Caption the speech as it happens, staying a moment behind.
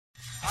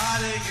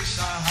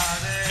Krishna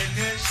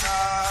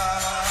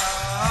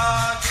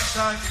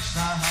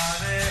Krishna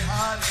Hare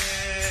Hare,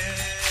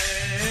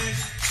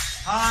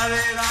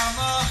 Hare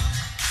Rama,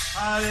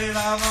 Hare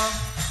Rama,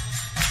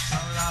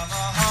 Rama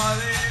Rama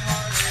Hare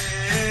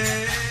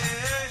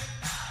Hare.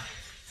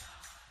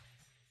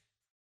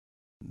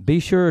 Be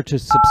sure to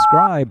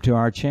subscribe to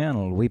our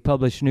channel. We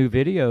publish new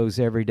videos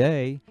every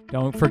day.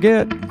 Don't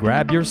forget,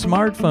 grab your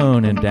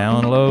smartphone and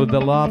download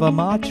the Lava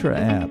Matra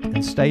app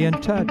and stay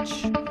in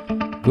touch.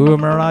 Guru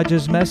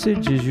Maharaj's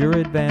message is your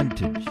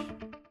advantage.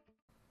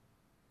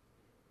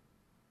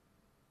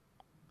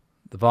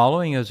 The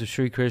following is a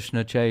Sri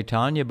Krishna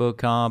Chaitanya book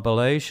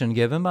compilation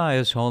given by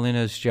His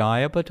Holiness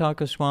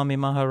Jayapataka Swami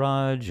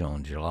Maharaj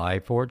on July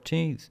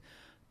 14th,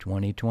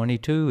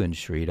 2022 in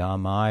Sri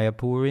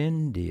Mayapur,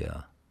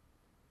 India.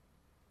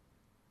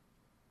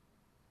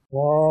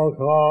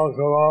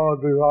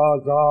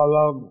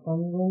 Vakasavadivasalam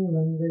Pangam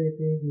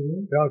Rangayate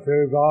Guru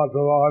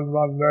Yasivatavan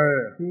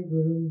Vande Sri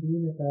Gurun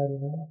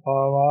Deenatarinam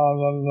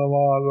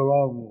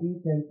Paramanandamadavam Sri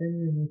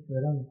Chaitanya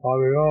Mishwaram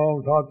Hari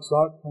Om Tat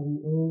Sat.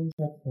 Hari Om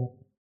Tat Sat.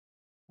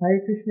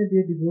 Hare Krishna,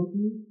 dear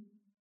devotees,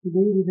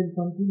 today we will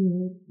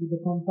continue with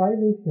the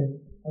compilation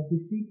of the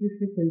Sri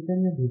Krishna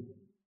Chaitanya book.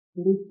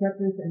 Today's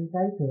chapter is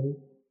entitled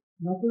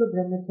Nakula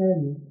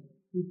Brahmachari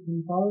is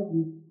empowered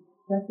with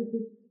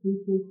specific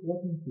spiritual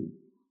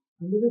potencies.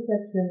 Under the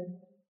section,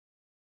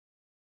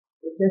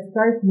 the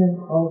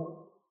chastisement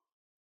of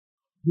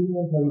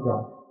Junior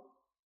Haridas.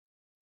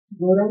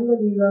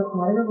 Gauranga Leela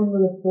Smarana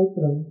Mangala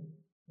Stotram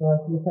by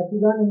Sri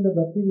Sachidananda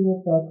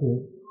Bhaktivinoda Thakur,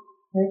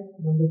 text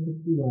number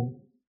 61.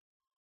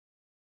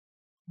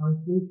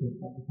 Translation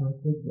of the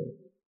Sanskrit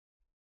verse.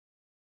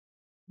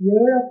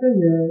 Year after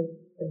year,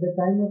 at the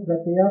time of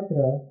Ratha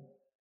Yatra,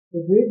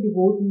 the great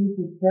devotees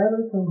would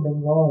travel from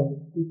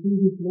Bengal to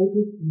see his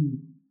lotus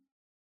feet,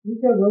 which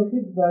are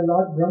worshipped by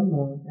Lord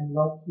Brahma and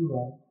Lord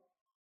Shiva.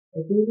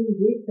 Attaining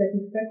great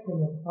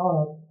satisfaction at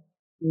heart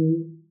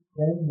is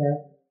then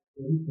left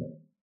Orissa.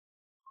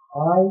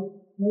 I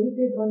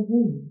meditate on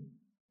him,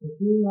 the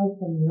king of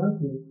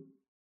sannyasis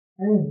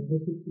and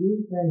the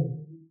supreme friend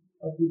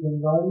of the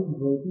Bengali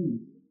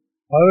devotees.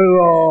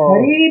 Haribo!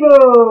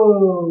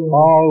 Haribo!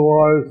 All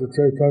glories to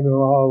Chaitanya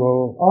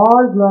Mahaprabhu.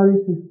 All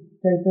glories to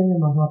Chaitanya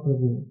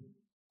Mahaprabhu.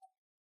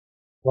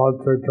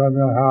 Lord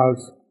Chaitanya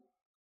has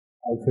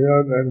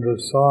appeared in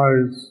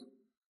disguise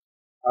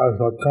as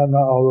a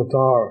Channa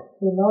avatar.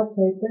 So Lord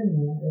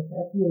Chaitanya has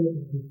appeared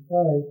in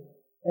disguise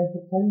as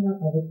a Channa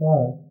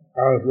avatar.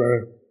 As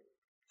a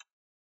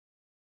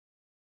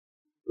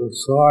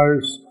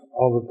disguised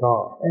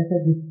avatar. As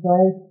a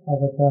disguised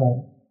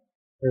avatar.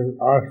 Is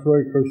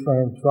actually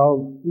Krishna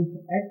himself.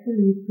 Is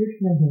actually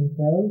Krishna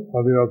himself.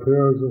 But he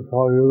appears in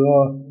Kali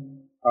Yuga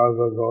as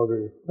a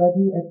devotee. But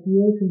he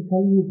appears in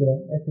Kali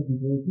Yuga as a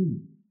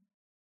devotee.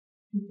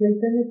 Sri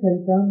Chaitanya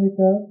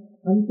Charitamrita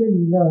Antya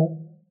Leela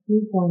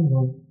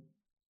 2.1.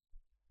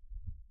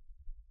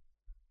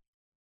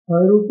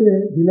 ছয়রূপে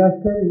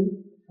বিলাসকারী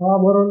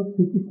সাভরণ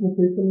Shrikrishna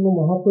Chaitanya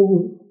Mahaprabhu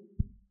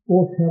ও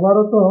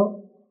সেবারত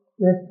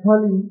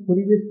শ্রেষ্ঠালী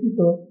পরিবেষ্টিত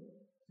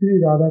শ্রী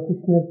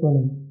রাধাকৃষ্ণের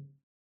প্রণাম।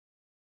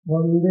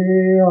 বন্দে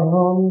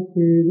অহং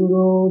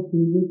শ্রীগুরো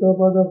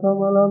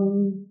শ্রীযুতপদকমলম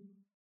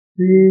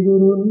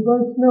শ্রীগুরুন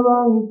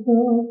বৈষ্ণবাংশ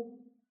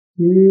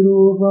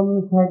শ্রীরূপম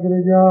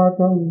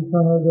সাগ্রজাতম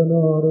সহগণ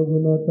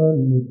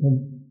রঘুনাথান্বিতম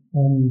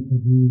तं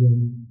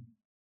सजीवम्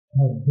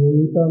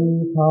अद्वैतं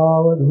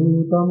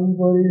सावधूतं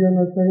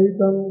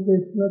परिजनसहितं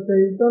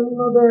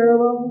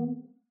कृष्णचैतन्यदेवं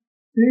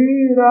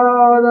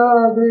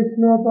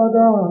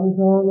श्रीराधाकृष्णपदान्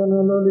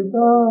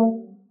सगणललिता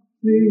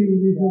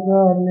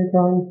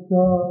श्रीविशकार्णिकांश्च.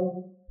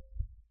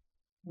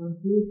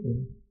 Translation.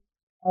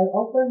 I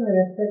offer my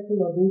respectful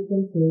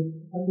obeisances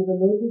unto the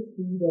lotus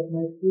feet of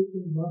my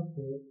spiritual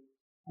master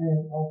and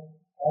of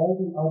all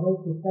the other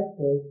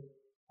preceptors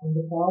on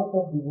the path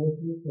of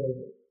devotional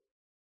service.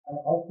 I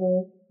offer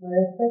my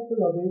respectful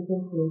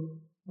obeisances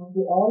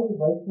unto all the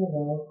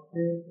Vaishnavas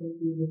and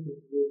unto the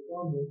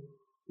Goswamis,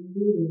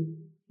 including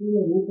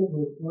Srila Rupa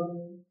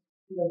Goswami,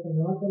 Srila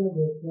Sanatana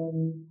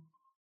Goswami,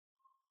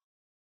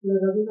 Srila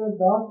Raghunath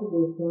Das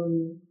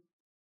Goswami,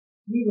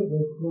 Jiva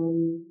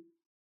Goswami,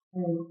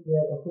 and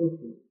their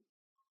associates.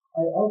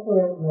 I offer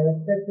my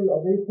respectful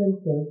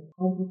obeisances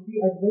unto Sri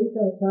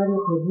Advaita Acharya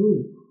Prabhu,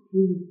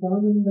 Sri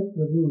Nityananda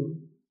Prabhu,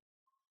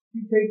 Sri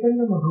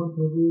Chaitanya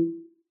Mahaprabhu,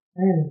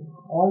 and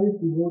all his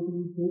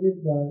devotees headed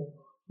by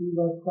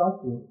Srivas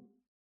Thakur.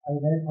 I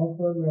then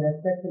offer my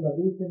respectful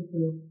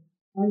obeisances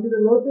unto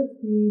the lotus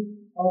feet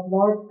of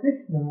Lord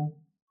Krishna,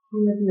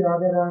 Srimati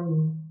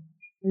Radharani,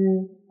 and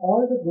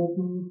all the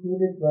gopis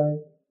headed by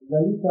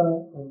Lalita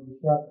and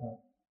Vishakha.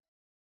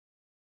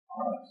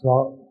 So,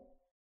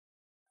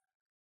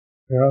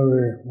 here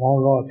the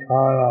Mongol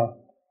China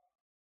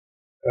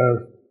is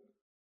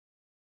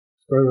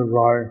stated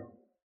by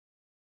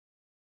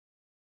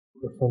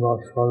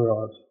Krishnadas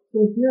Kaviraj. So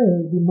here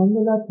the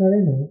Mangala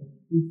Charana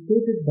is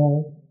stated by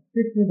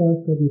Krishnadas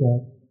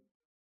Kaviraj.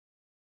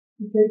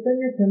 The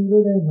Chaitanya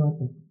Chandrodaya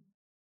Natak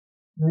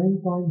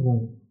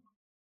 9.1.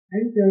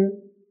 Enter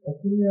a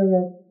singer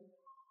of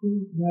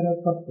Sri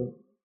Narakappa.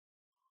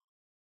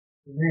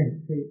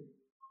 Amen. Say,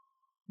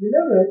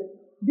 beloved,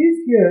 this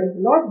year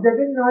Lord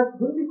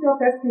Jagannath's Gundicha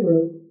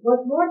festival was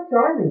more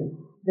charming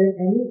than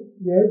any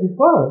year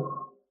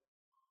before.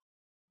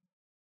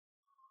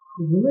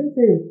 The woman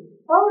says,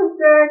 how is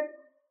that?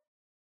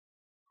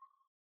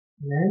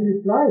 Man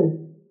replies,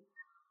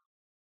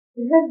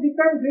 it has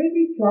become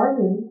greatly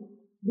charming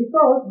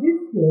because this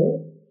year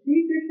Sri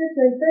Krishna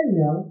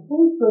Chaitanya,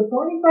 whose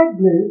personified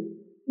bliss,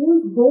 who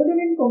is golden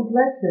in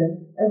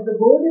complexion as the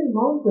golden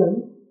mountain,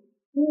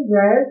 who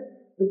wears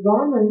the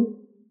garments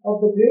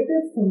of the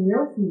greatest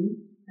sannyasi,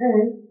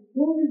 and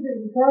who is the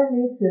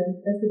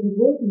incarnation as a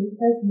devotee,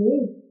 has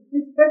made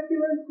this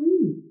festival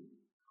sweet.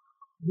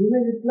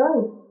 Woman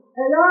replies,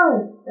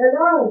 alas,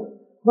 alas,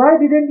 why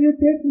didn't you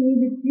take me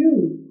with you?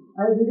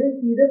 I didn't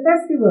see the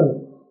festival.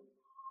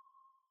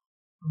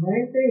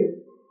 Man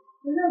says,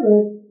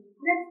 beloved,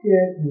 next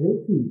year you will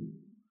see.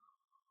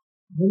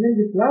 Woman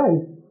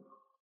replies,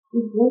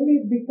 if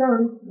only it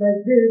becomes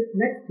like this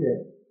next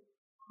year.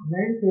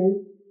 Man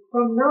says,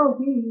 from now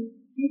Sri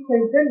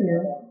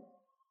Chaitanya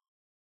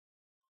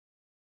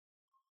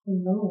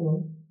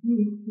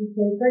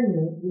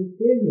will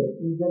stay here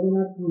in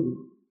Jagannath Puri.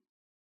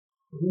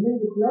 Woman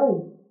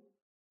replies,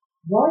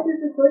 what is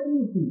the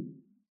certainty?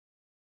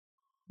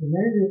 The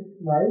man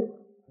replies,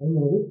 I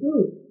know the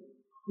truth.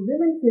 The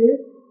woman says,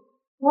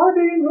 how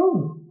do you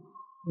know?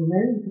 The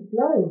man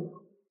replies,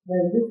 by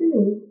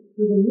listening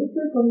to the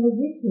mutual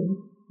conversations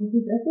of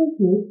his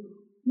associates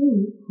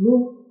who knew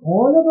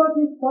all about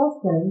his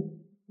pastimes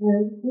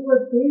and who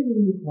were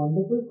praising his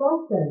wonderful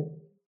pastimes.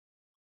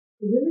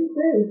 The woman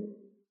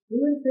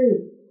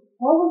says,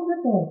 how was the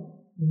talk?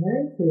 The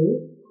man says,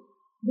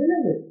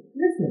 beloved,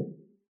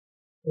 listen.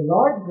 The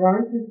Lord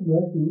grants His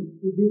mercy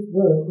to this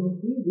world in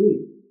 3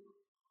 ways.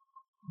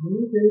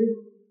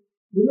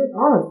 Women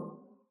ask,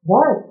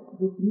 what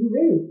the 3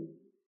 ways?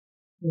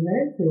 The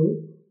man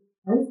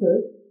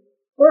answers,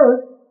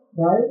 first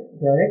by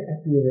direct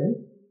appearance,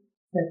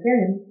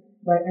 second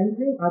by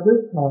entering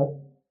others' hearts,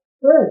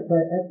 third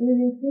by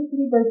appearing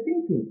simply by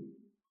thinking.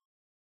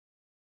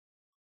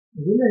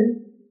 Women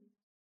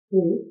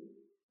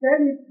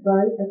tell it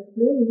by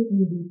explaining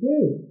in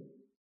detail.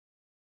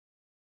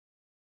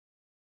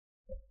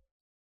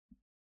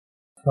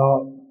 So,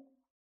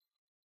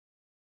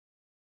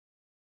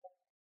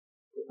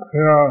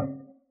 here,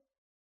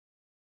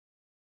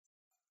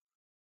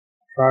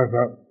 fact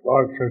that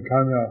Lord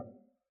Chaitanya,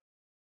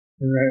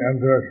 he may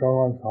enter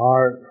someone's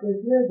heart. So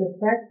here the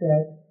fact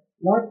that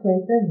Lord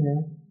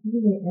Chaitanya, he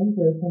may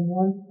enter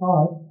someone's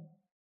heart,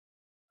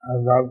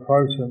 and that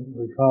person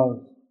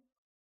becomes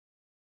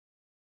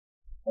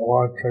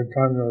Lord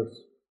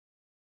Chaitanya's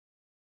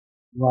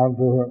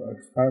non-different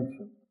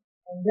extension.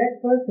 And that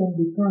person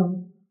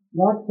becomes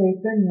Lord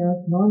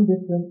Chaitanya's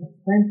non-different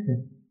expansion.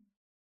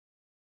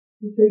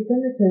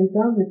 Chaitanya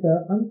Charitamrita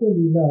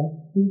Antya-lila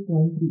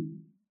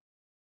 3.3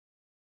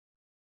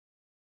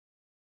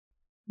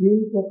 তিন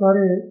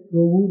প্রকারে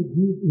প্রভুর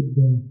জীব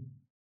উদ্ধার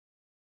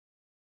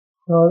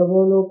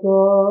সর্বলোক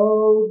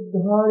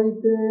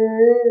উদ্ধারিতে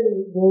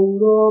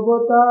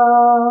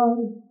গৌরবতার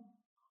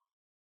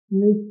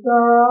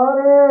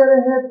নিস্তারের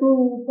হেতু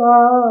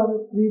তার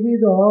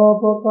ত্রিবিধ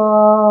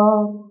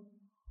অপকার.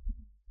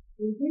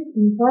 In his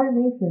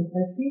incarnation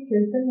as Sri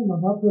Chaitanya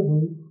Mahaprabhu,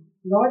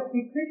 Lord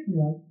Sri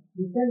Krishna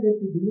descended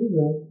to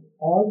deliver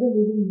all the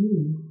living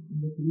beings in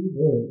the 3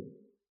 worlds.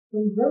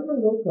 From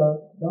Brahmaloka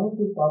down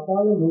to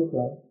Patala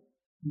Loka,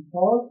 he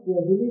caused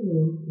their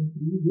deliverance in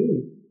 3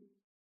 ways.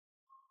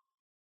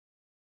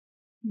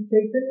 Sri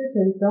Chaitanya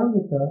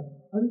Charitamrita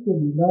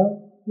Antya-lila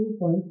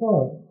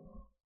 2.4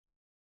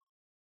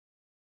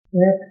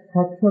 এক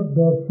সাক্ষাৎ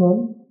দর্শন,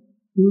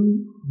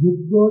 2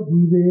 যুগ্ম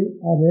জীবে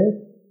আবেশ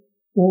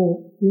ও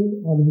 3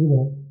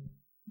 আবির্ভাব.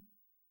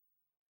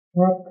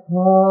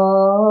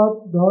 সাক্ষাৎ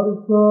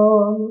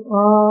দর্শন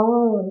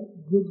আর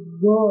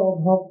যুগ্ম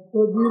ভক্ত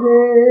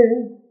জীবে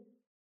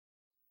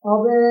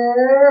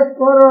আবেশ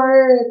করে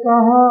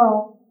কাহা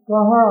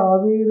কাহা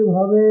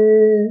আবির্ভাবে.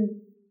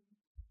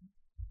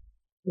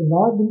 The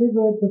Lord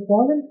delivered the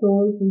fallen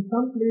souls in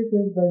some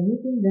places by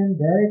meeting them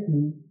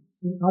directly,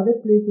 in other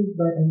places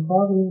by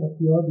empowering a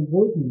pure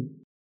devotee,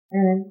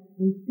 and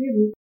in still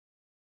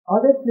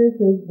other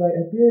places by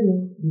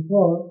appearing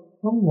before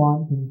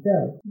someone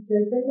himself.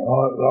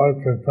 Lord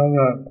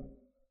Chaitanya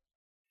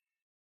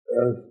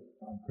is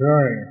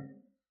appearing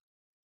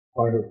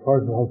by his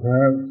personal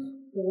appearance,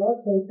 The Lord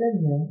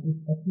Chaitanya is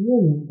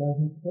appearing by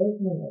his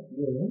personal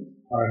appearance,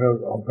 by his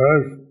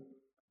apesh,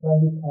 by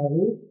his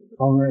avesh,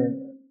 coming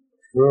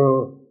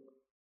through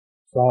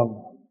some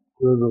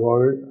pure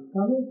devotee,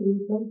 coming through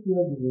some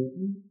pure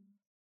devotee,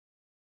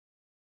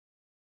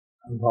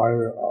 and by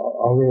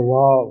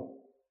Avirvav,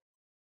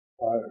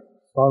 by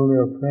suddenly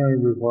appearing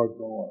before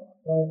someone.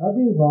 by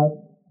Abhirvav,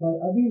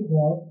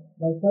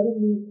 by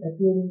suddenly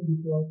appearing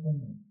before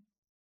someone.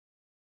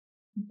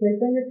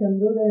 Chaitanya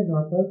Chandrodaya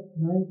Natak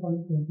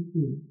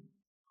 9.22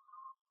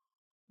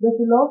 The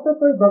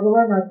philosopher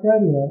Bhagavan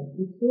Acharya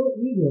is so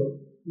eager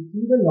to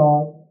see the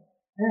Lord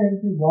and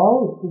he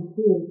vowed to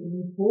stay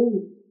his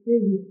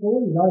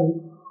whole life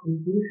in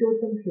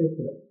Purushottam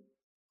Kshetra.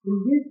 In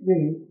this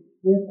way,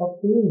 they have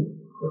obtained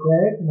the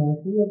direct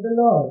mercy of the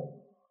Lord.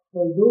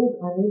 For those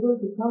unable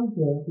to come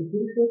here to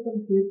Purushottam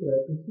Kshetra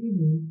to see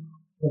him,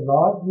 the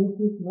Lord gives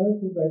his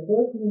mercy by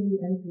personally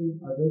entering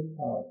others'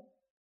 hearts.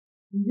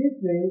 In this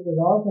way, the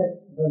Lord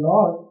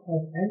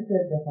has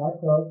entered the heart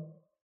of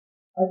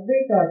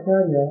Advaita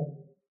Acharya,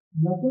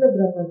 Nakula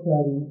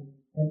Brahmachari,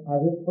 and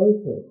others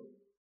also.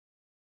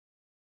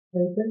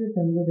 Chaitanya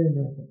Chandrodaya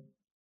Nata.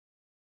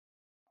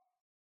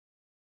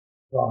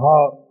 The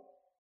heart,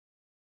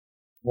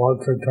 Lord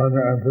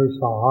Chaitanya enters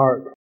the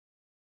heart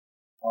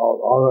of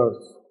others.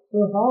 So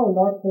how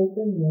Lord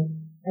Chaitanya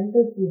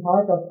enters the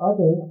heart of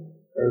others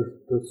is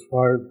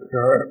described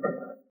here.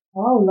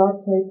 How Lord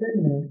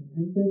Chaitanya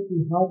enters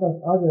the heart of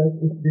others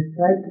is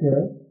described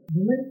here.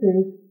 Woman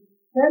says,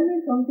 "Tell me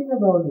something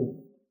about it."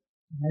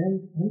 Man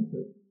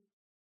answers,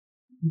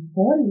 "The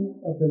story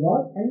of the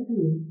Lord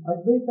entering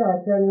Advaita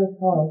Acharya's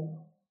heart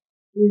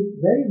is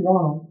very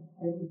long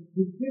and its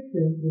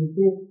description will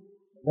take a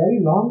very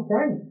long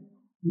time.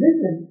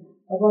 Listen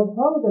about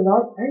how the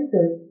Lord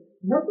entered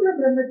Nakula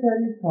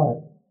Brahmachari's heart."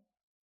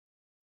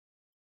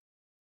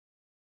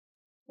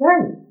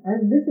 "Tell, I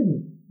am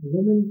listening," the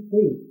woman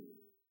says.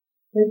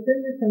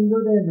 Chaitanya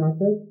Chandrodaya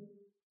Natak,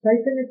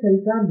 Chaitanya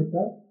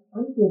Charitamrita,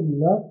 Antya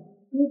Leela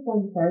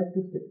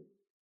 2.5-6.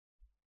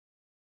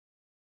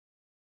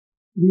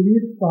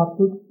 विविध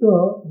प्राकृत्य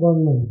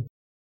वर्णन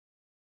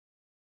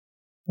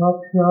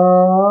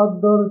साक्षात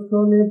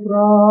दर्शने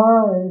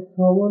प्राय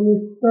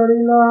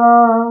समनिस्तरिला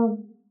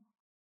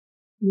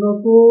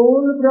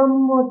नकुल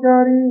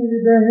ब्रह्मचारी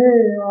हृदये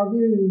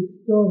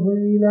आविष्ट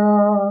हইলা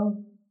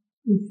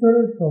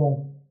ঈশ্বরের সভা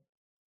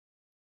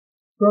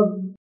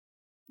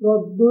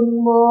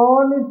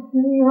প্রদ্যুন্মন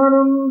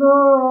সিংহানন্দ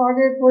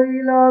আগে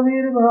কইলা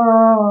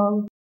আবির্ভাব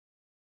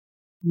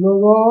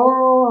লোভ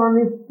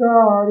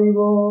অনিষ্টারিব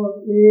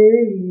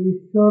এই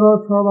ঈশ্বর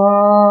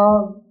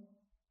স্বভাব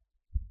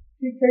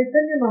Sri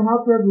Chaitanya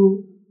Mahaprabhu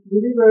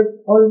delivered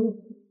almost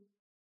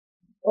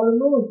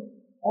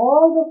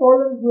all the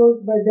fallen souls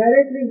by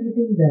directly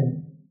meeting them.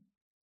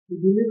 He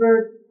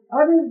delivered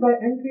others by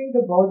entering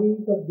the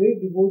bodies of great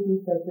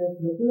devotees such as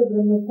Nakula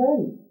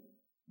Brahmachari,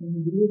 and he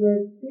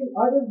delivered still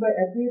others by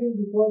appearing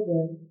before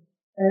them,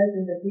 as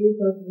in the case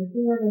of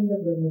Nrsimhananda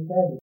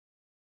Brahmachari.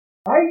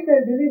 "I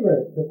shall deliver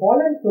the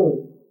fallen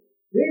souls."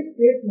 This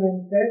statement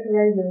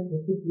characterizes the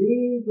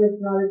Supreme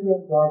Personality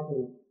of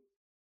Godhead,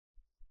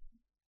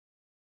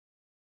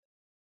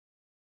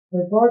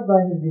 purported by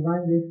His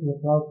Divine Grace Srila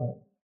Prabhupada.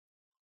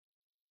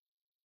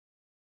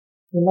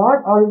 The Lord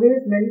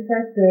always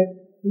manifested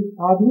His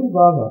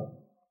Abhirbhava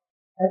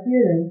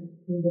appearance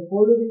in the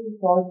following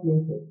 4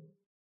 places.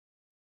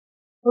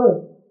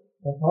 First,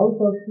 the house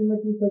of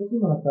Srimati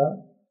Sachimata.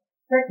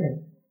 Second,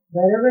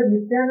 wherever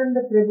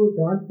Nityananda Prabhu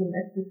danced in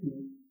ecstasy.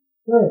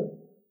 Third,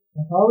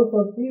 the house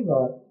of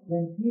Shiva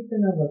when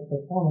Kirtana was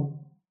performed.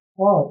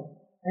 Fourth,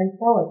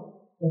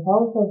 the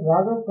house of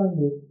Raghav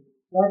Pandit.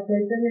 Lord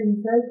Chaitanya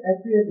himself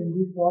appeared in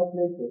these 4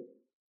 places.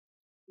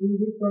 In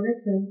this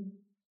connection,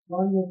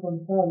 one may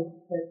consult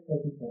text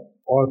 34.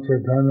 Lord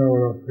Chaitanya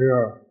will appear,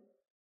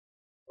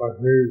 but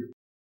these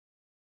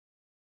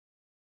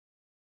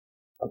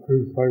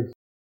places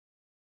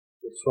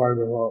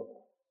described above.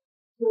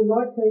 So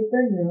Lord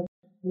Chaitanya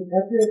will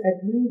appear at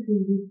least in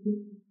these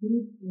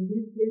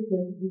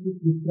places which is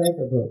described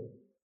above.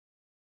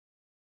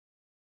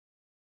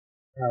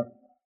 Yeah.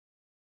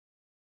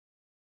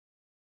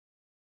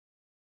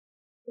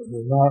 It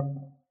is not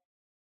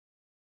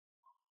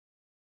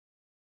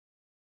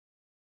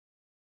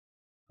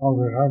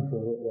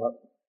comprehensive, but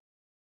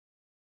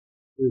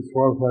these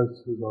 4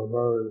 places are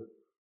very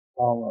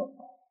prominent.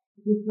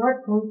 It is not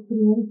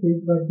comprehensive,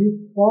 but these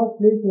 4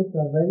 places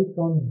are very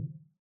prominent.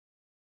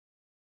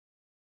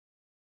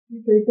 Sri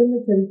Chaitanya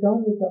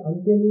Charitamrita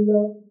Antya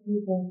Leela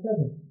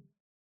 2.7.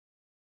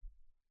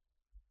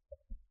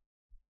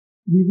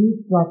 বিবিধ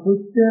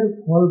প্রাকৃত্যের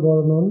ফল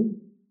বর্ণন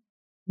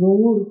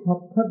প্রভুর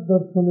সাক্ষাৎ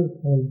দর্শনের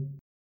ফল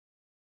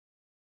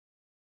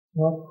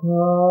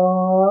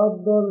সাক্ষাৎ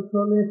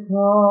দর্শনে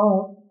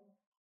সব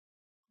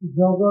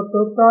জগৎ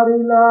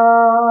তারিলা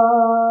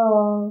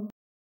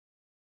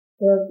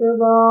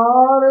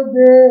একবার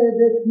যে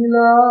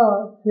দেখিলা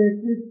সে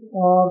কি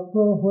অর্থ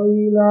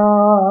হইলা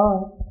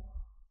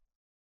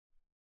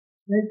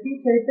When Sri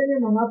Chaitanya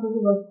Mahaprabhu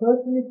was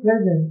personally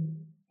present,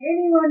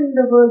 anyone in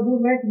the world who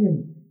met him,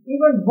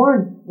 even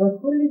once, was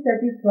fully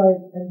satisfied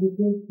and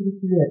became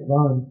spiritually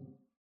advanced.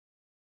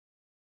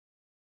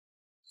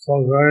 So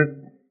great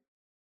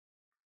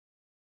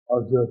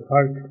was the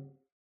effect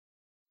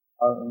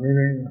of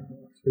meeting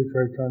Sri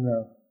Chaitanya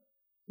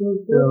So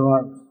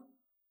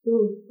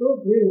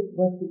great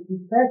was the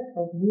effect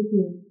of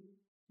meeting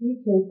Sri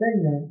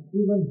Chaitanya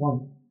even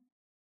once.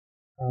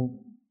 And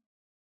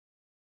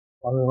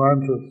when he went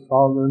to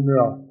South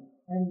India,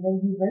 And when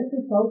he went to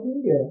South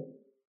India,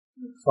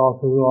 he saw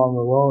people on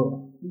the road.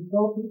 he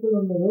saw people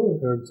on the road.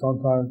 He would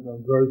sometimes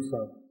embrace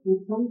them. He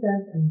would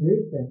sometimes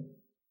embrace them.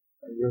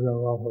 and give them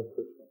love for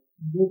Krishna.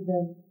 Give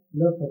them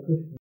love for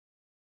Krishna.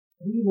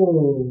 Vivo.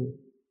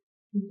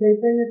 Sri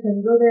Chaitanya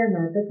Chandrodaya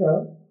Nataka,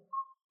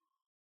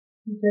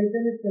 Sri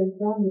Chaitanya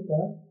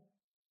Charitamrita,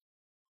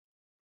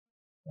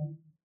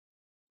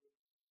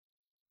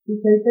 Sri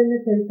Chaitanya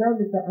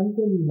Charitamrita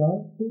Antya Leela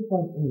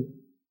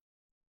 2.8.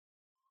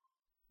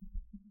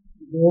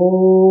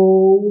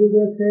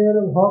 গৌরদেশের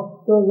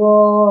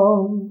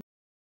ভক্তগণ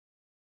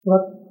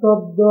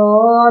প্রত্যব্দ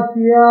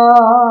আসিয়া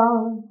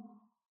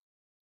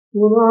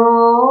পুনঃ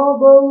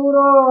গৌর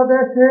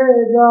দেশে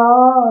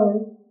যায়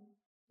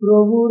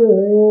প্রভুরে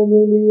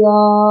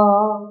মিলিয়া।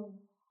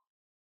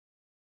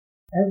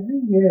 Every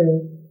year,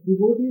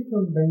 devotees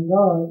from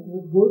Bengal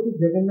would go to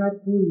Jagannath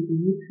Puri to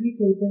meet Sri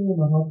Chaitanya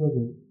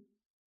Mahaprabhu,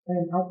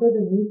 and after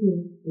the meeting,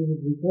 they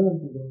would return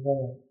to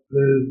Bengal.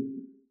 These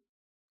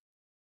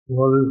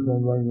devotees from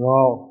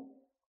Bengal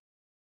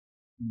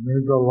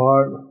meet the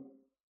Lord,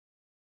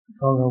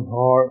 become his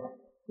heart,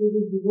 So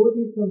the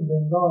devotees from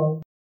Bengal,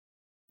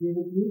 they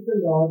would meet the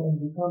Lord and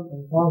become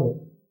empowered,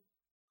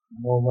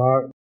 go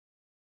back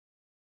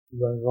to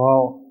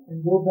Bengal, and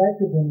go back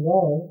to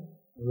Bengal,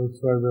 and this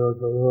way they will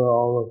deliver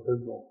all the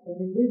people. and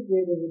in this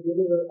way they would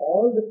deliver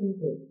all the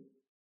people.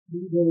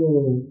 Vivo.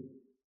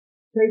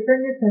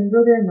 Chaitanya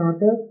Chandrodaya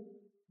Natak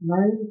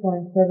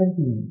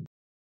 9.17.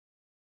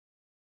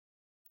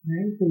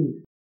 9 says,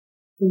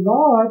 the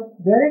Lord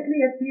directly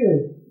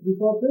appears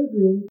before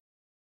pilgrims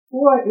who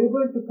are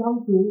able to come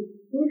to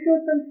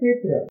Purushottam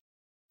Kshetra.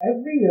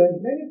 Every year,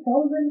 many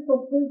thousands of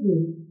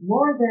pilgrims,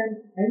 more than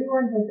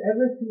anyone has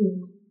ever seen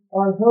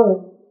or heard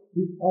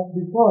of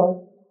before,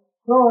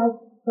 cross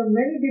from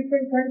many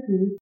different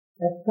countries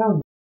have come,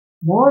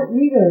 more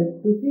eager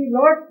to see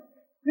Lord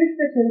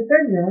Krishna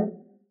Chaitanya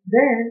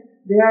than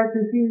they are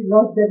to see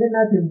Lord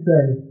Jagannath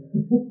himself.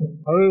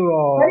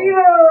 Haribo!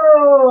 Haribo!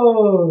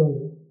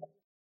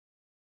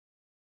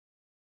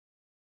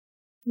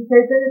 Sri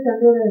Chaitanya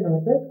Chandrodaya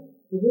Natak,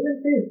 the woman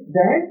says,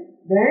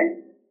 then,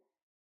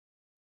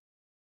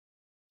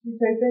 Sri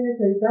Chaitanya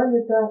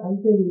Charitamrita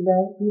Antya Leela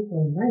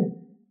 2.9.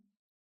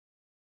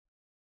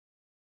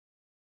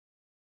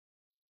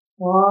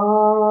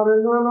 আর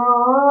নানা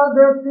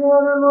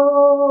দেশের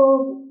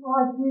লোক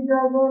আসি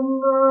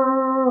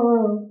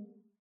জগন্নাথ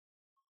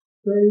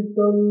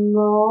চৈতন্য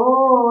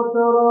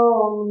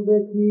চরণ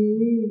দেখি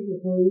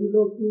হইল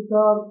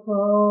কৃতার্থ।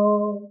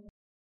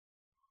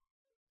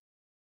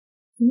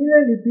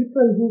 Similarly,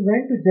 people who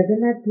went to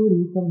Jagannath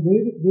Puri from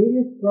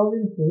various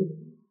provinces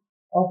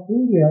of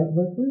India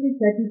were fully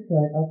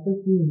satisfied after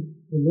seeing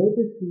the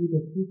lotus feet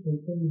of Sri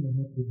Chaitanya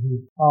Mahaprabhu.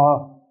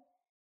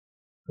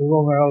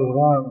 People may have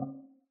gone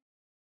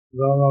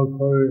Jagannath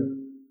Puri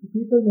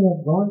People may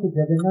have gone to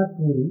Jagannath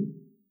Puri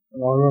in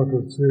order to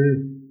see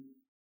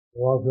the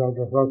Rath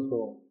Yatra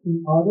festival in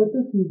order to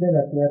see the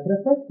Rath Yatra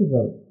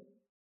festival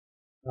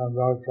and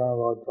darshan of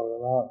Lord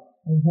Jagannath.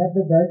 and have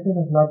the darshan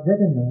of Lord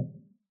Jagannath.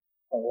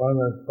 But when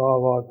they saw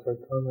Lord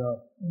Chaitanya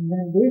And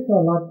when they saw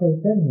Lord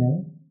Chaitanya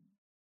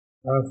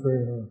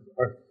dancing in his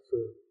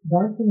ecstasy,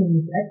 dancing in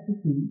his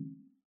ecstasy,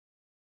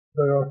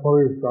 they were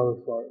fully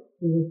satisfied.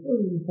 they were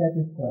fully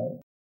satisfied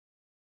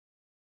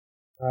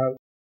And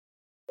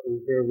they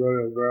became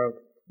very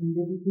advanced and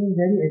they became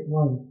very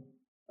advanced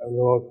in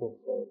devotional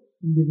service.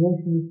 in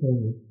devotional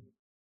service.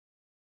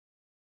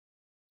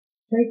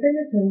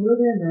 Chaitanya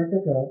Chandrodaya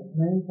Nataka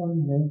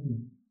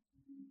 9.19.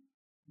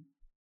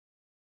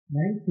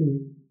 9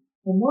 says,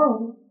 among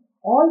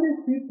all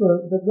these people,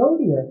 the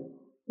Gaudiyas,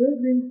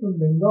 pilgrims from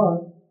Bengal,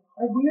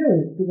 are dear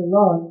to the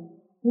Lord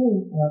whom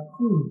I have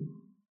seen.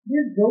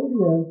 These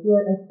Gaudiyas, who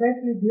are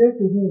especially dear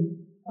to him,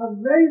 are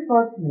very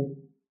fortunate,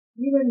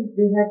 even if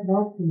they have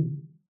not seen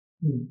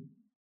him.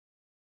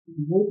 The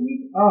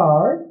devotees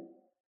are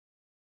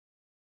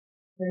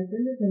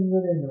Chaitanya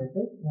Chandrodaya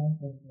Natak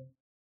 9.1.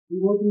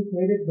 Devotees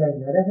headed by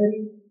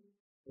Narahari,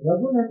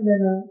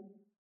 Raghunandana,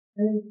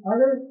 and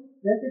other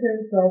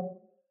residents of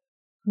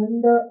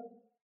Khanda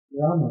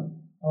Rama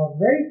are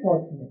very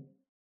fortunate.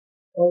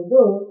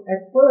 Although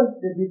at first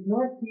they did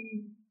not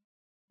see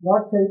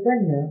Lord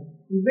Chaitanya,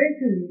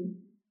 eventually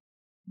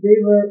they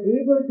were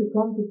able to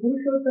come to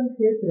Purushottam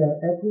Kshetra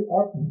every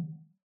autumn.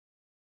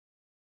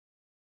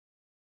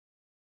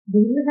 The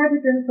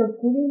inhabitants of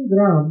Kulin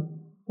Gram,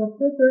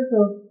 successors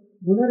of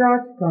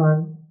Gunaraj Khan,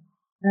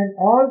 and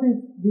all this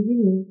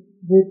beginning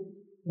with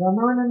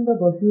Ramananda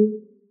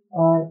Basu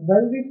are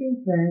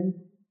well-wishing friends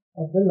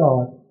of the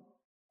Lord,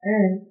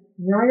 and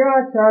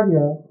Nyaya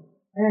Acharya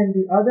and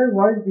the other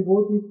wise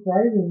devotees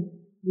striving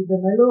with the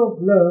mellow of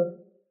love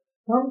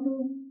come to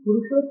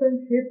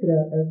Purushottam Kshetra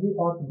every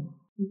autumn.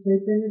 Sri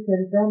Chaitanya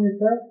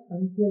Charitamrita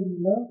Antya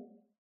Leela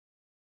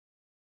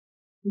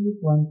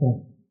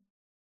 3.10.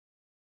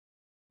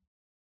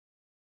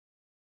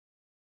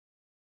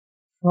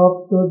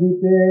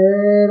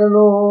 সপ্তদ্বীপের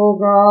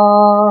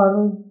Logar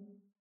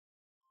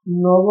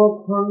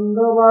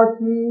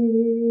নবখণ্ডবাসী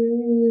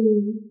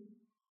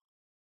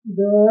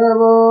দেব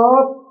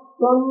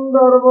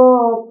গন্ধর্ব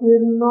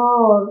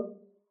কিন্নর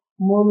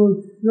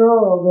মনুষ্য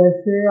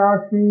বেশে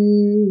আসি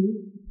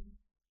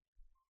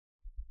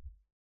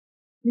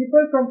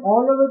People from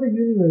all over the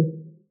universe,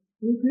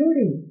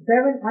 including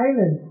 7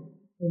 islands,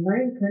 the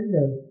 9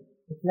 khandas,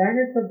 the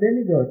planets of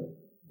demigods,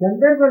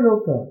 Gandharva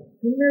Loka,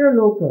 Kinnara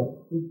Loka,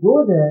 would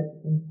go there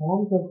in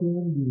forms of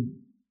human beings.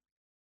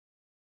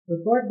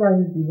 Referred by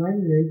His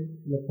Divine Grace,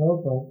 Srila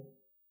Prabhupada,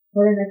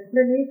 for an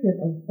explanation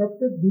of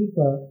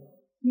Saptadvipa,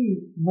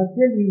 see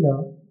Madhya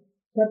Leela,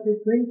 chapter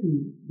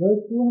 20,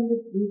 verse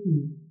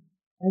 218,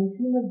 and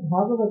Srimad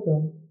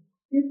Bhagavatam,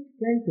 5th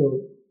canto,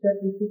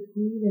 chapter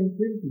 16 and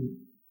 20.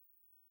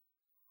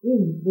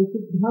 In the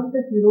Siddhanta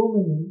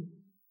Shiromani,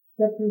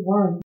 chapter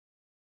 1,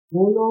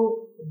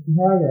 Golo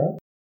Adhyaya,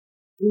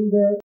 in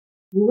the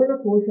Bhuvana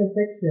Kosha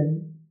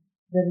section,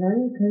 the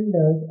 9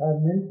 khandas are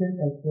mentioned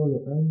as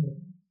follows.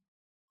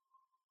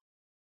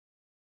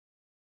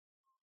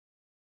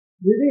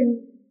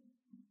 Within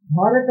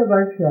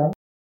Bharatavarsha,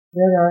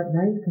 there are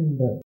 9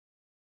 khandas.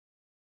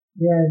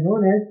 They are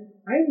known as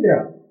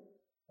Aindra,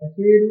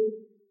 Asheru,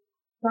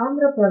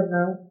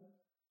 Samraparna,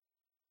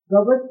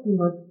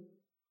 Gavastimat,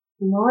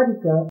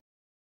 Kumarika,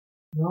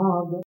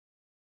 Nag,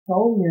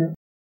 Saumya,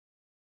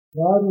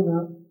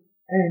 Varuna,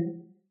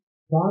 and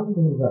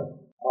Gandharva.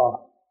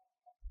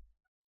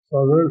 So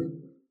this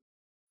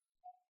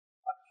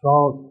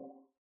shows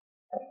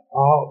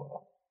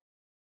how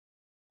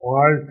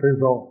wise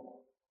people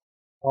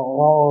from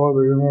all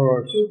over the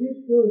universe So this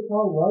shows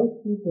how wise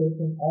people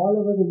from all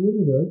over the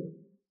universe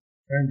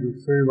came to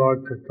see Lord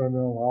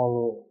Chaitanya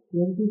Mahaprabhu.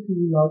 came to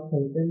see Lord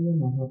Chaitanya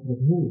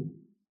Mahaprabhu.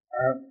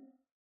 And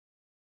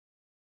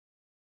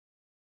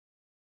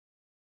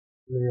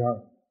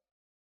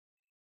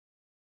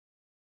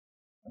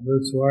in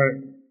this way,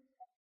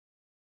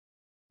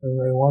 and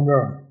they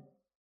wonder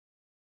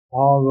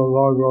how the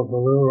Lord will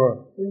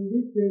deliver So in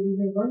this way, we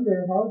may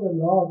wonder how the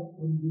Lord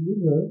will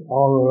deliver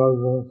all the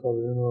residents of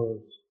the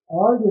universe.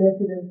 all the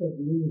residents of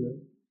the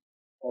universe.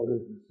 Or they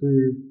can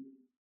see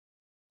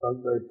that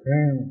they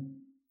came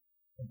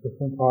from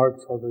different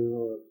parts of the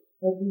universe,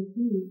 But we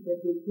see that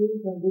they came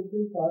from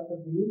different parts of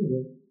the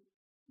universe,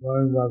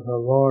 knowing that the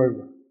Lord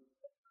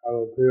had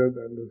appeared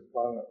in this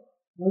planet.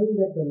 knowing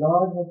that the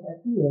Lord has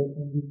appeared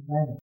in this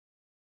planet.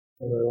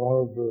 And they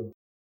wanted to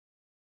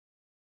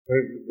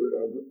take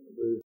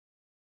the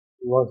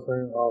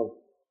blessing of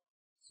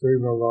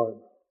seeing the Lord.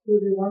 So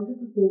they wanted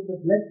to take the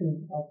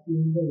blessing of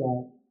seeing the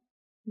Lord.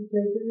 Sri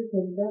Chaitanya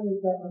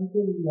Charitamrita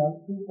Antya Leela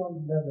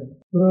 2.11.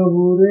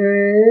 प्रभु रे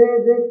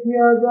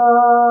देखिया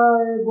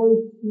जाए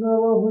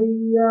वैष्णव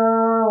হইয়া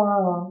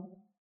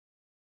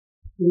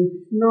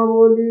কৃষ্ণ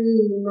বলি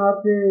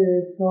নাচে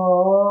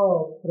সব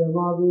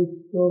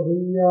প্রেমাবিষ্ট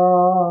হইয়া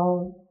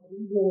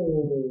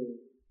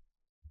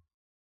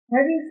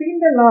Having seen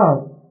the Lord,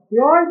 they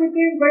all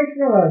became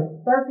Vaishnavas.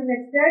 Thus, in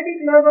ecstatic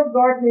love of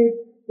Godhead,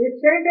 they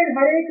chanted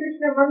Hare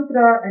Krishna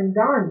mantra and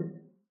danced.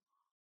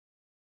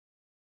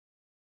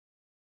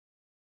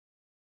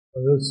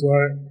 In this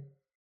way,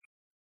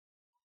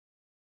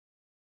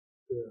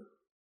 the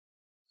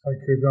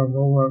Sankirtan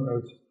movement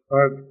is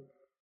spread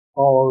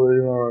all over the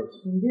universe.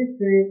 In this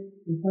way,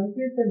 the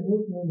Sankirtan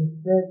movement is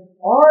spread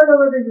all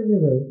over the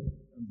universe,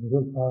 And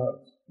different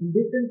planets. in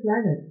different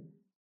planets,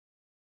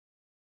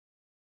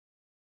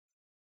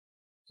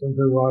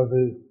 Simply by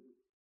the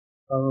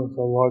presence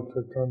of Lord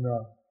Chaitanya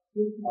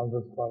on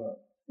this planet.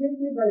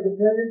 simply by the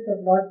presence of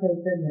Lord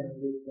Chaitanya on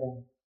this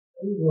planet.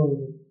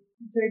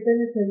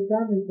 Chaitanya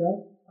Charitamrita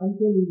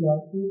Antya Leela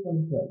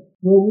 2.12.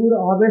 প্রভুর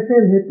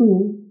আদেশের হেতু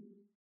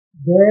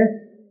দেশ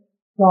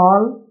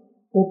কাল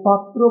ও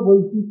পাত্র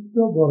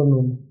বৈশিষ্ট্য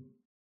বর্ণন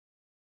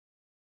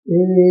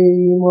এই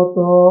মত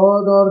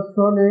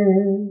দর্শনে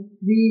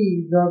শ্রী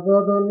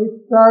জগদ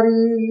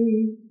নিস্তারী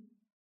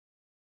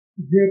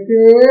যে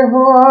কেহ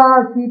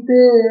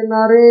আসিতে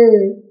নারে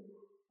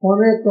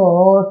অনেক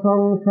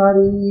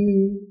সংসারী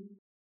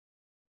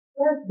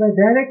Thus, by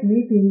direct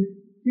meetings,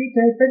 Sri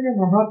Chaitanya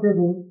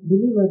Mahaprabhu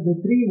delivered the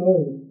 3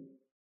 words.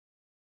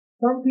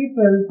 Some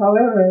people,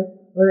 however,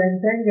 were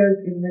entangled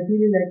in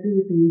material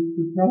activities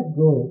could not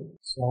go.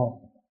 So,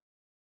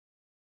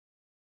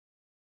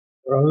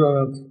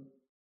 residents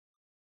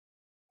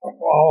from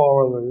all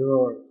over the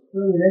universe So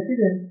the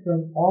residents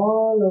from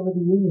all over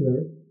the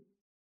universe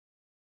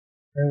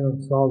came and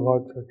saw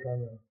Lord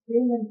Chaitanya.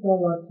 came and saw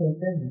Lord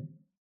Chaitanya.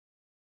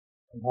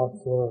 And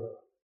that's where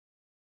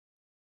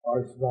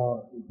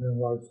Vaishnava became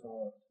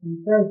Vaishnava. And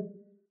thus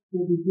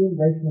they became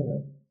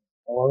Vaishnavas.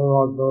 What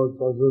about those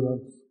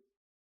residents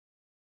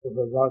who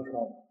did not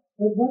come?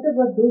 But what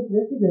about those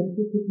residents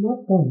who could not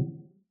come?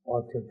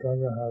 Lord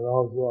Chaitanya had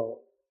also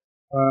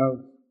plans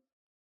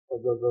for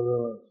the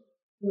deliverance.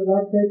 So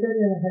Lord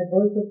Chaitanya had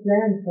also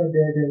planned for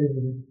their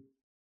deliverance.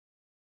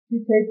 Sri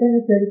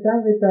Chaitanya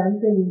Charitamrita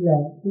Antya Leela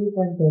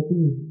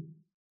 2.13.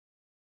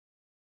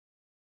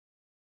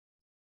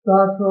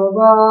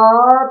 সবা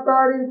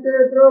তারিতে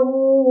প্রভু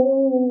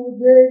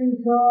যেই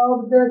সব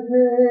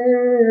দেশে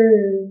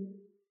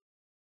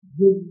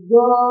যুদ্ধ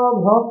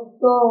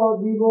ভক্ত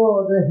জীব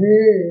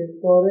দেহে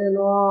করে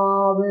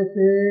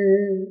নাবেশে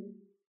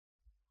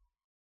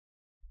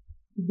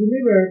To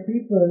deliver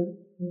people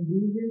in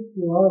regions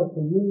throughout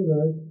the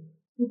universe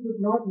who could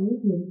not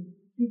meet him,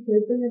 Sri Sri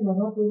Chaitanya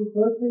Mahaprabhu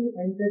personally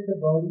entered the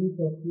bodies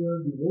of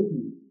pure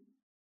devotees.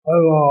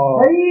 Hello.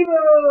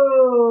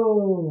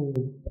 Haribo!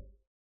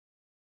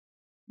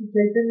 Sri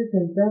Chaitanya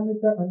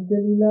Charitamrita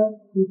Antyalila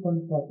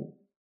 2.40.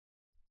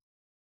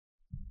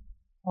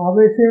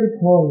 আবেশের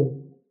ফল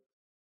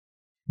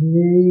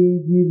এই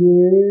জীবে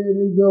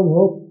নিজ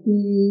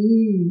ভক্তি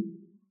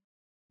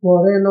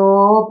করে ন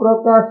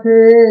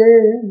প্রকাশে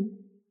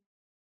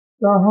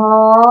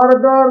তাহার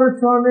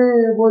দর্শনে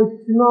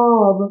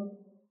বৈষ্ণব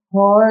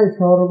হয়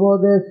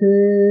সর্বদেশে।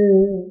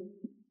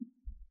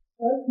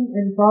 Thus he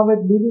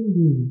empowered living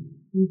beings,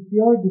 his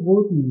pure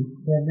devotees,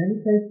 by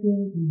manifesting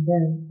in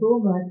them so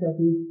much of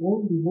his own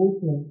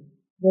devotion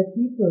that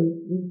people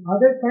in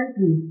other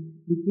countries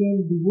became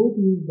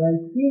devotees by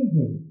seeing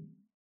him.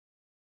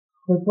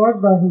 Purport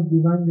by his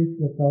divine wish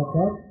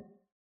Prabhupada,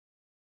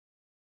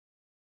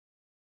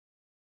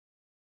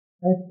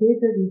 as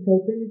stated in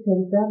Chaitanya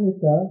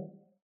Charitamrita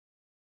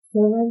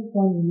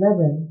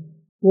 7.11,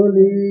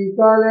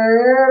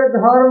 কলিকালের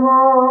ধর্ম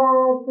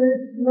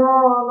কৃষ্ণ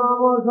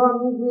নাম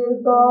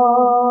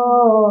সংকীর্তন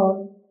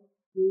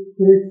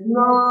কৃষ্ণ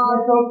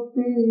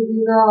শক্তি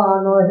বিনা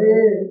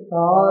নহে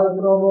তার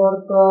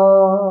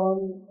প্রবর্তন।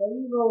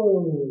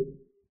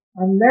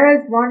 unless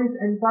one is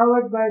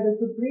empowered by the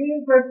Supreme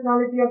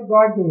Personality of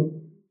Godhead,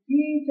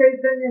 Sri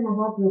Chaitanya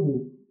Mahaprabhu,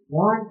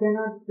 one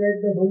cannot spread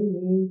the holy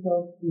names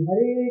of the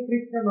Hare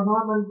Krishna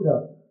Mahamantra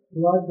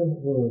throughout the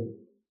world.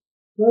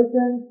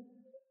 Persons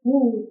who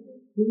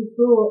do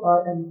so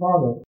are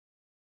empowered.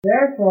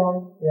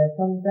 Therefore, they are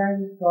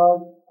sometimes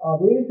called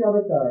Avesh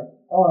Avatar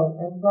or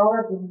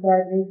empowered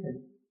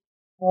incarnation,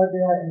 for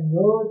they are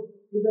endowed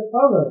with the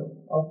power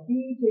of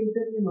Sri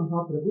Chaitanya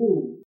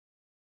Mahaprabhu.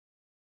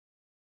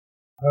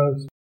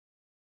 As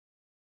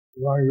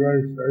divine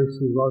grace, A.C.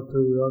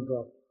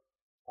 Bhaktivedanta,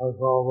 as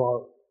all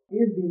about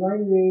His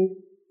Divine Grace,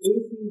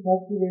 A.C.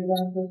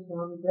 Bhaktivedanta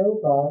Swami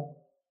Prabhupada,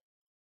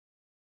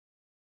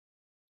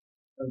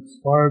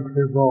 inspired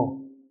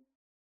people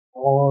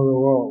all over the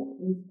world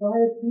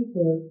inspired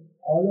people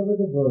all over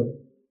the world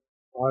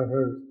by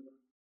his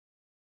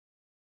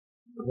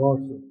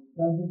devotion.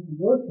 by his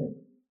devotion.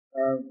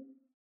 And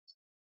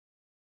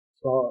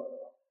so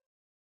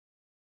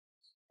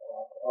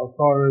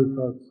authorities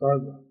have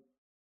said that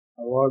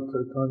Lord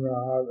Chaitanya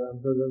had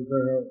entered into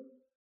him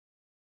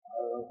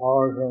and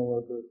empowered him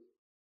with his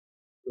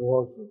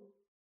devotion.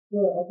 So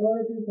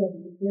authorities have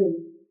declared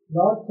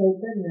Lord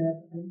Chaitanya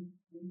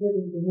entered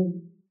into him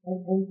and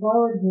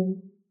empowered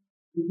him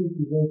with his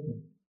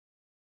devotion.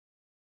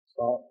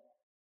 So,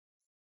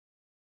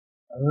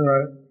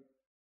 anyway,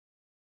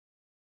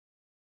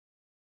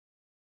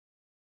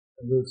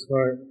 in this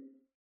way,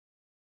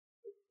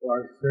 by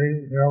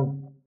seeing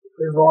him,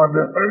 people in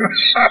different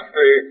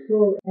countries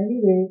So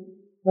anyway,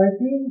 by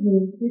seeing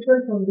him, people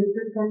from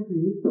different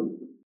countries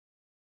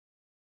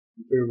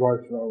became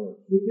Vaishnavas.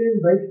 became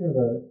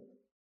Vaishnavas.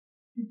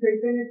 Sri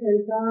Chaitanya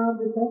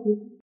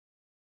Charitamrita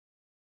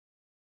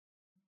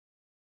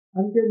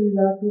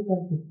Antyalila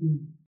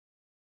 2.15.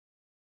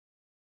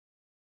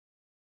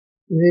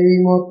 এই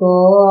মতো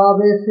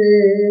আবেশে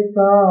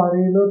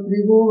তারিল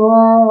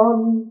ত্রিভুবন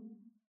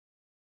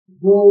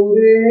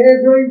গৌরে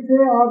জৈছে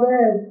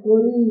আবেশ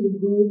করি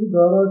দিক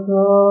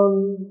দর্শন।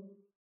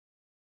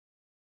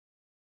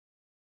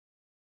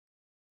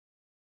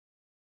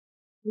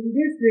 In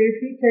this way,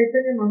 Sri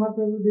Chaitanya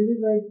Mahaprabhu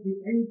delivered the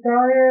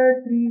entire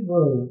three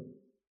worlds,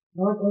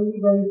 not only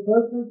by his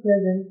personal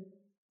presence,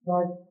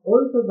 but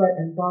also by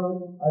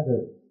empowering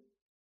others.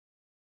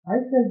 I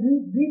shall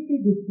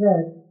briefly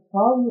describe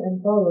how he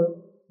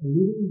empowered a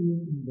living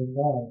being in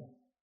Bengal.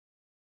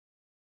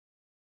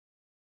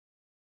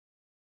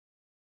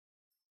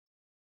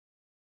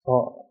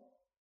 So,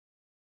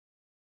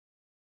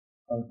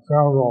 an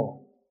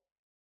example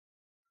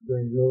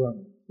being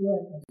given.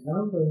 So an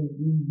example is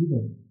being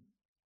given.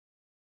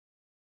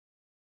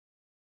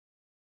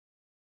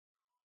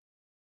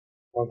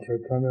 What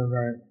Chaitanya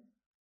may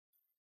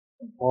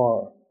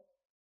empower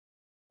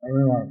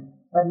anyone,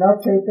 But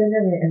Lord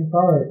Chaitanya may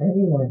empower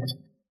anyone.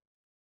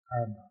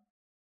 and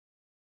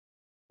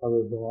that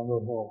is a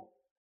wonderful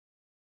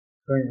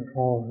thing,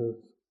 how his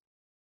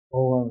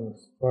movement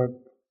is spread,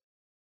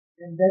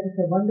 And that is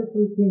a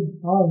wonderful thing,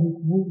 how his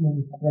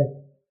movement is spread.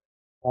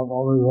 not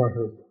only by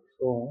his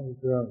personal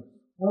appearance,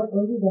 Not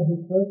only by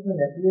his personal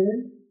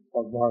appearance,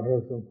 but by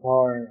his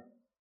empowering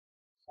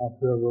some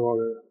pure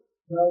devotee.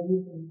 by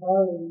his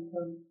empowering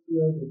some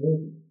pure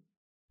devotee.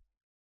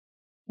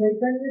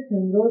 Chaitanya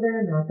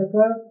Chandrodaya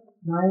Nataka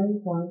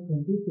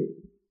 9.26.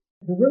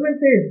 The woman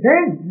says,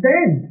 then!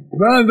 Then,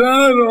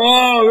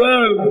 oh,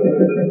 then!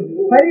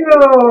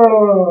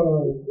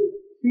 Haribol!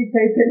 Sri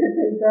Chaitanya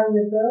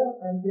Charitamrita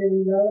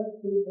Antyalila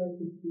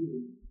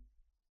 2.16.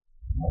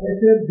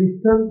 আবেশের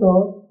দৃষ্টান্ত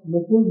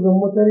নকুল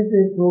ব্রহ্মচারীতে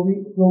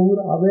প্রভুর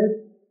আবেশ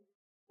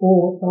ও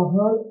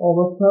তাহার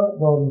অবস্থা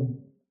বর্ণন।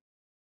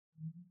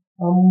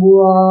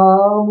 আম্বুয়া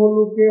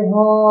মুলুকে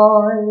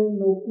হয়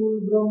নকুল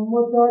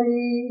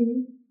ব্রহ্মচারী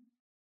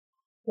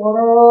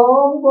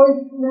পরম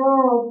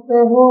বৈষ্ণব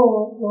দেহ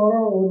পর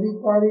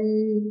অধিকারী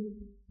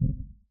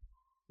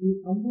In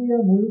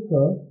Ambuya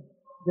Muluka,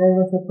 there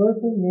was a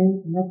person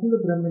named Nakula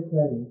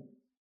Brahmachari.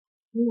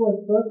 He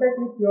was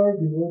perfectly pure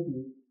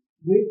devotee,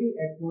 greatly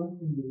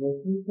advanced in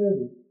devotional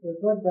service,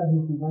 taught by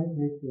his divine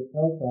grace to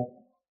Prabhupada.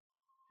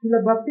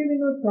 Srila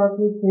Bhaktivinoda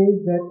Thakur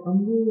says that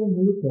Ambuya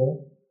Muluka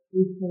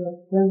is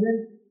the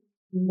present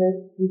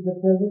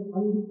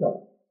Ambika,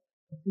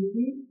 a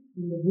city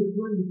in the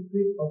Bhujwan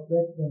district of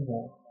West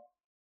Bengal.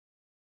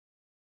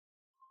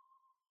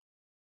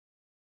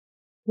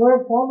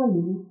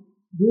 Formerly,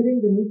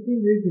 during the Muslim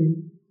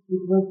regime,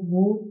 it was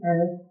known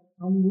as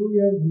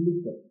Ambuya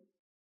Muluka.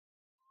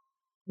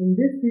 In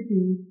this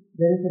city,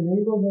 there is a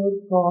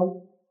neighborhood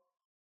called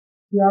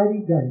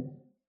Kyariganj,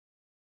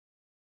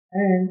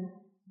 and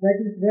that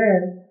is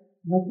where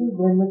Nakul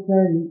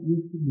Brahmachari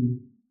used to be.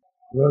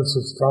 This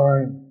is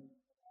telling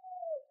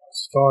a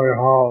story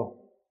how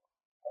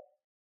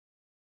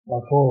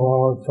Nakul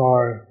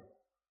Brahmachari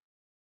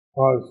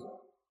was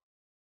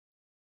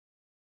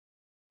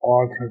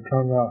Lord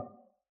Chaitanya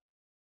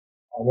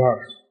of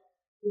us.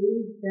 He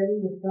is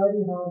telling the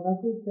story how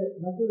Nakul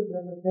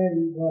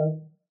Brahmachari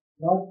was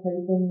Lord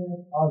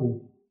Chaitanya's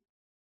Avish.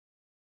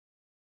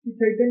 Sri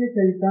Chaitanya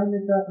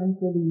Charitamrita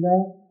Ankalila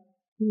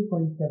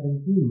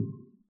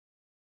 2.17.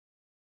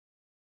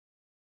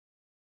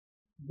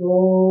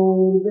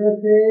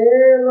 দৌড়দেশে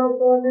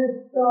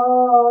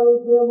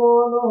লোকনিষ্ঠারিতে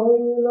মন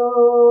হইল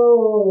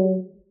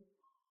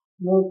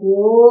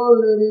নকুল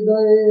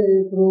হৃদয়ে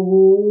প্রভু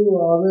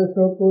আবেশ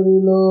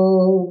করিল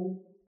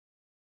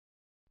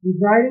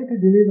Desiring to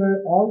deliver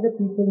all the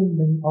people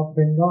of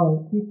Bengal,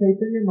 Sri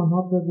Chaitanya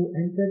Mahaprabhu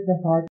entered the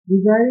heart.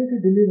 Desiring to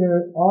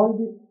deliver all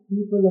the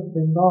people of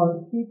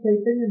Bengal, Sri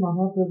Chaitanya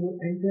Mahaprabhu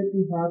entered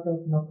the heart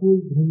of Nakul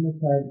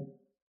Brahmachari.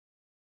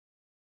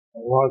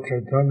 Lord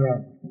Chaitanya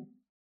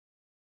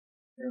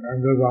can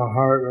enter the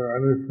heart of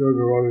any pure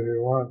devotee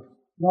he wants.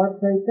 Lord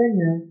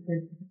Chaitanya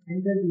can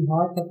enter the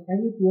heart of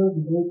any pure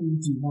devotee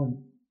he wants.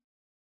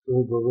 To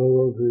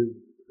deliver the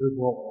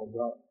people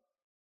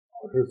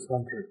of his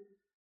country.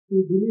 To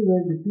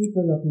deliver the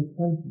people of his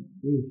country,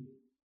 Desh.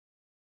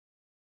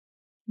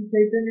 Sri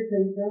Chaitanya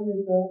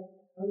Charitamrita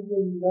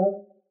Ankalila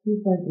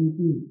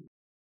 2.18.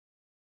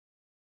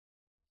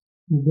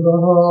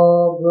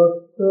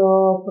 গ্রহগ্রস্ত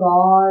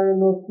প্রায়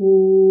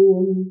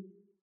নকুল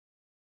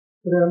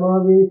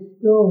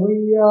প্রেমাবিষ্ট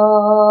হইয়া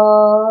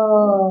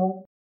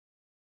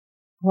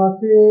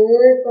হাসে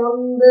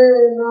কান্দে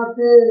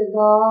নাচে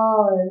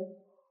গায়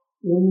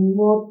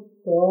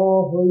উন্মত্ত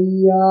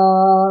হইয়া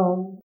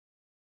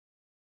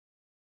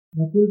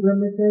Nakul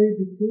Brahmachari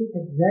became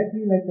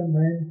exactly like a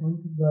man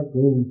haunted by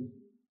ghosts.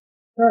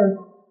 Thus,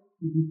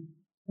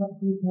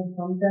 he has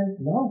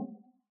sometimes laughed,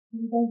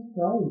 sometimes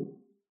cried,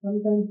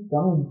 sometimes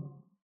danced,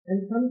 and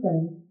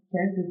sometimes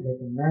chanted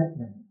like a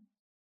madman.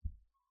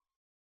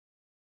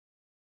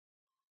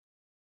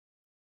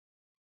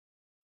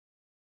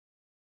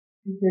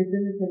 Sri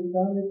Chaitanya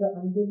Charitamrita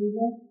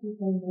Ankalila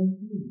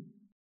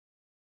 2.19.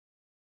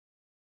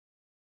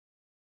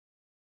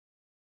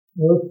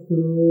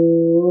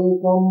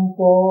 অশ্রুকম্প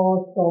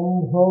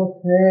স্তম্ভ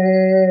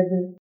ছেদ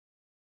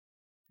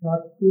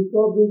সাত্বিক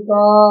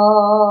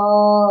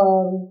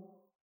বিকার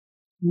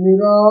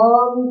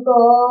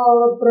নিরন্তর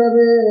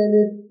প্রেমে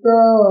নিত্য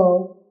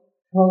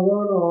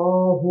সগণ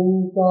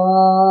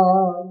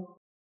হুঙ্কার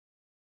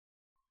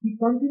He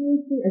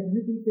continuously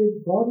exhibited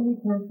bodily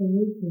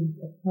transformations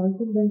of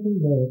transcendental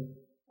love.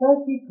 Thus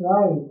he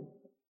cried,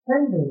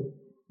 trembled,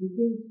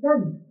 became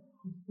stunned,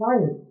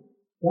 inspired,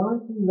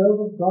 danced in love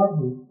of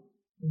Godhead,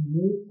 and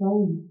made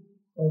sounds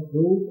like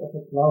those of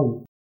a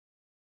cloud.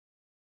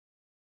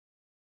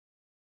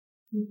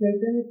 Sri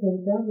Chaitanya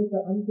Charitamrita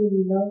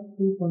Ankalila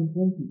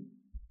 2.20.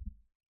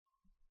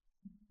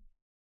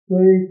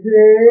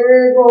 তৈছে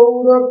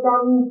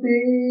গৌরকান্তি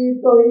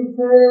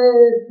তৈছে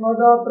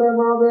সদা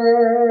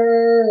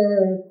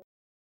প্রেমাবেশ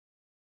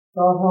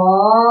তাহা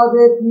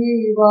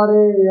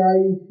দেখিবারে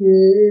আইছে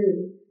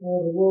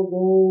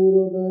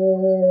সর্বগৌরদেশ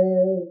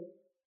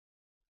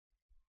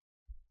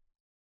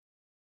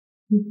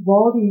His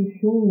body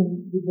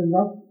shone with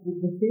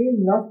the same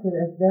luster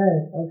as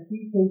that of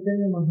Sri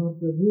Chaitanya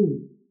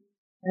Mahaprabhu,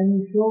 and he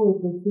showed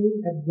the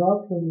same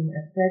absorption in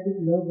ecstatic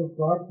love of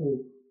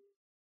Godhead.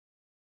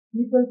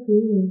 People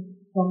came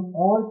from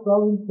all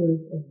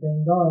provinces of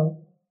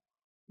Bengal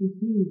to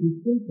see these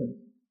symptoms.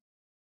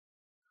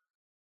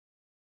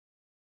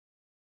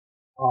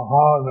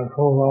 Aha,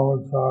 Nakul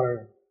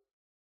Brahmachari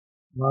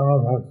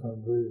manifested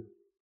the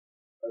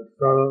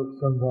ecstatic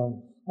symptoms.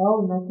 How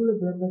Nakula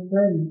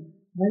Brahmachari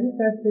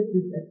manifested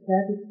these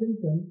ecstatic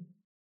symptoms.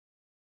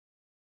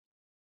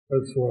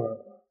 That's what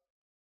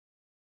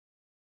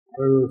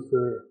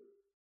previously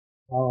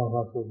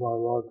manifested by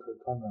Lord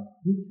Chaitanya.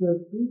 Which were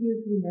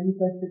previously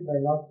manifested by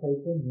Lord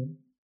Chaitanya.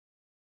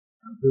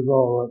 And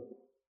people would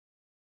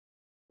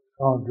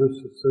come just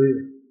to see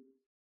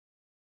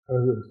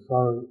as it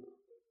started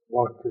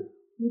bhakti.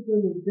 People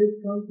would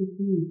just come to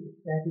see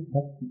ecstatic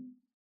bhakti.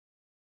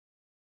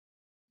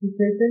 Sri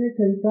Chaitanya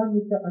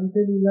Charitamrita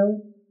Ankalila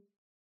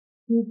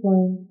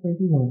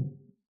 2.21.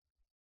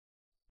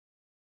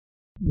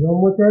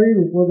 ব্রহ্মচারীর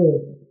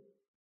উপদেশ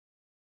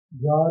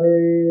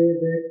যারে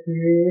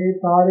দেখে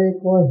তারে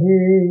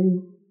কহে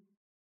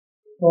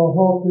কহ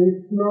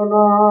কৃষ্ণ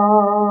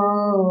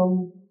নাম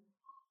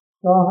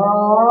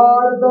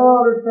তাহার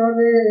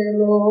দর্শনে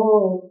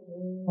লোক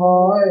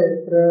হয়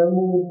প্রেম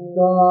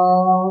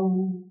উদ্দাম।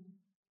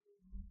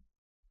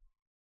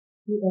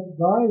 He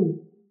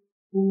advised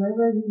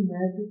whomever he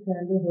met to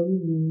chant the holy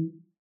name,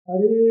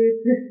 Hare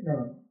Krishna.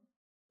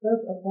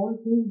 Thus upon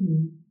seeing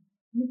him,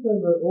 people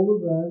were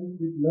overwhelmed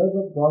with love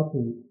of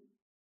Godhead.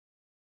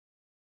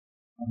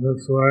 And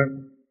this way,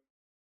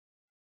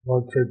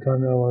 Lord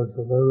Chaitanya was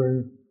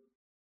delivering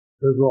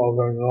people of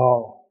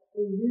Bengal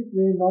In this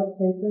way, Lord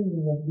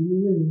Chaitanya was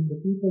delivering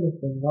the people of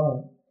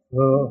Bengal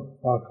to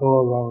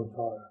Nakula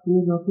Brahmacharya.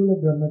 to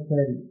Nakula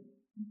Brahmachari.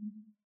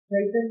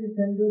 Chaitanya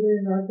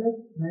Chandroday Natak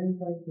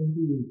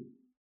 9.28.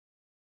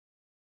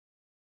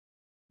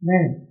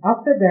 Then,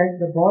 after that,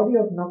 the body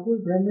of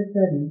Nakul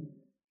Brahmachari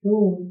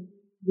shone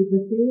with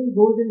the same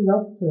golden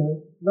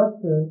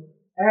luster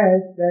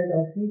as that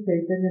of Sri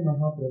Chaitanya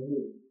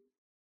Mahaprabhu.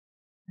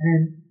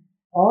 And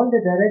all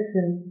the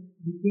directions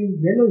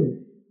became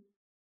yellowish.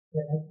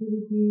 The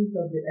activities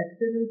of the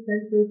external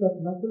senses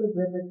of Nakula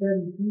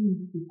Brahmachari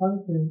ceased to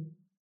function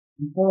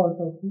because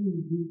of he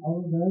being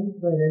overwhelmed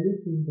by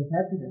relishing the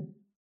happiness.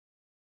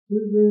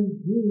 Children,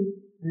 youth,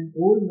 and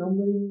old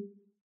numbering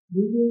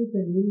millions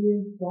and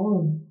millions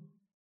storms,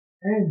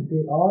 and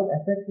they all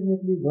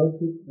affectionately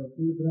worship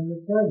Nakula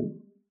Brahmachari.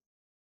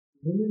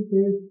 Women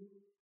says,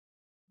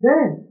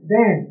 then,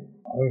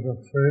 I can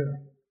see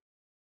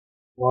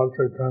Lord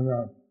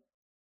Chaitanya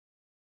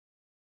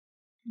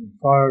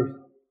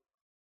inspires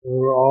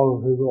over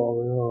all the people of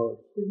the universe.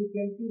 so we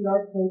can see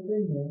Lord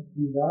Chaitanya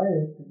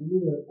desires to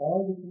deliver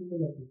all the people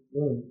of this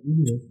world,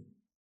 universe.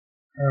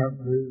 And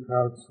he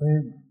has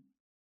seen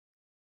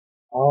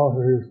how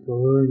he is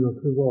delivering the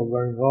people of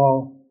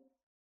Bengal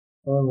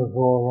and the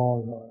Nakula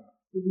Brahmacharya.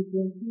 So we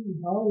can see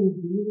how he is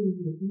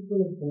delivering the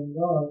people of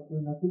Bengal to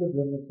Nakula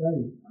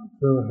Brahmachari.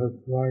 Through his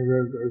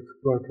language,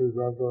 expertise,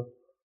 and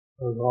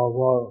his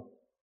Bhagavad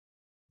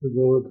to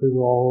deliver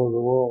people all over the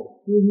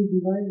world. Through his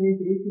divine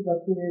grace, A.C.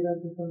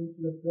 Bhaktivedanta Swami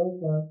Srila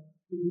Prabhupada,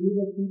 to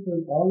deliver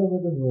people all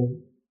over the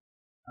world.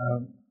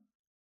 And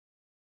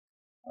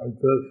like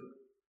this,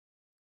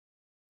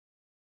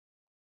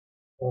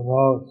 the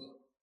knows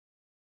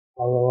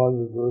how the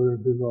Lord is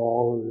delivering people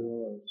all over the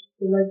universe.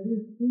 So like this,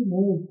 who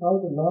knows how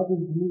the Lord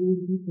is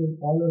delivering people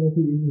all over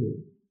the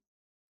universe?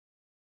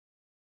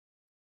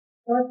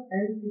 Thus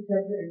ends the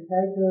chapter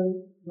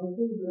entitled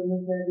Nakul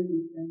Brahmachari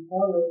is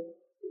empowered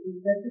with a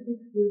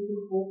specific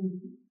spiritual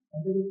potency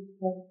under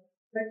the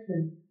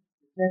section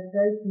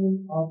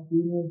Chastisement of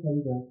Junior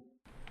Haridas.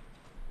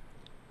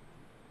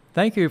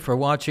 Thank you for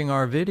watching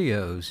our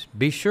videos.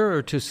 Be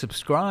sure to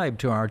subscribe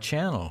to our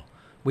channel.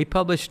 We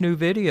publish new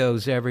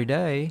videos every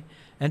day,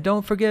 and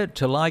don't forget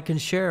to like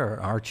and share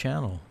our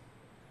channel.